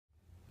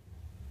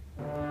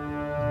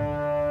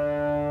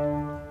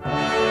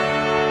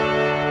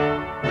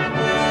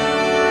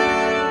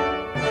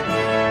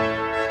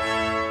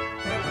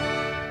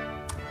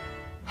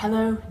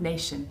Hello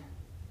Nation.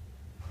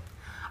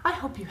 I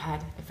hope you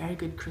had a very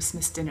good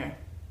Christmas dinner.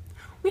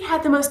 We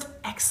had the most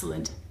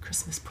excellent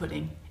Christmas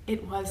pudding.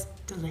 It was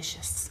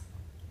delicious.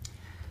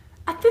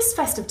 At this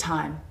festive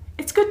time,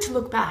 it's good to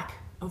look back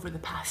over the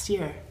past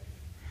year.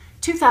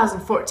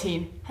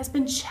 2014 has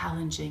been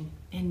challenging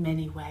in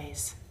many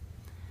ways.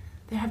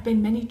 There have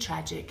been many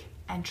tragic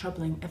and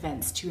troubling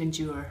events to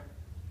endure.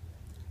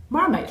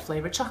 Marmite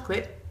flavored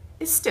chocolate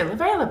is still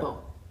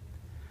available.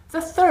 The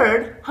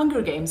third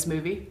Hunger Games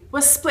movie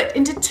was split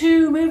into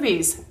 2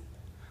 movies.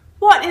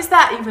 What is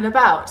that even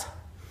about?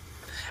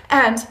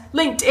 And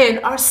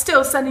LinkedIn are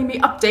still sending me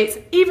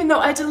updates even though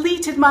I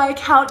deleted my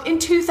account in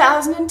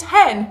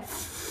 2010.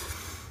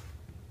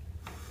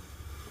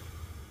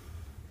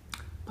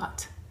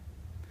 But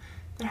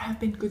there have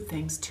been good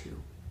things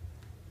too.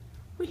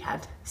 We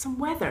had some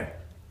weather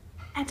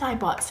and I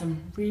bought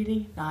some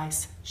really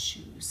nice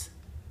shoes.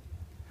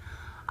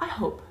 I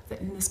hope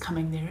that in this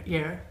coming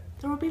year,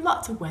 there will be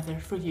lots of weather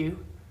for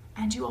you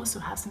and you also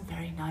have some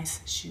very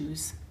nice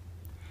shoes.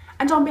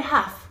 And on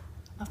behalf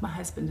of my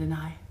husband and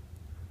I,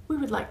 we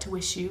would like to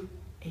wish you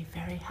a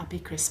very happy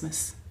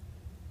Christmas.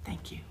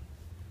 Thank you.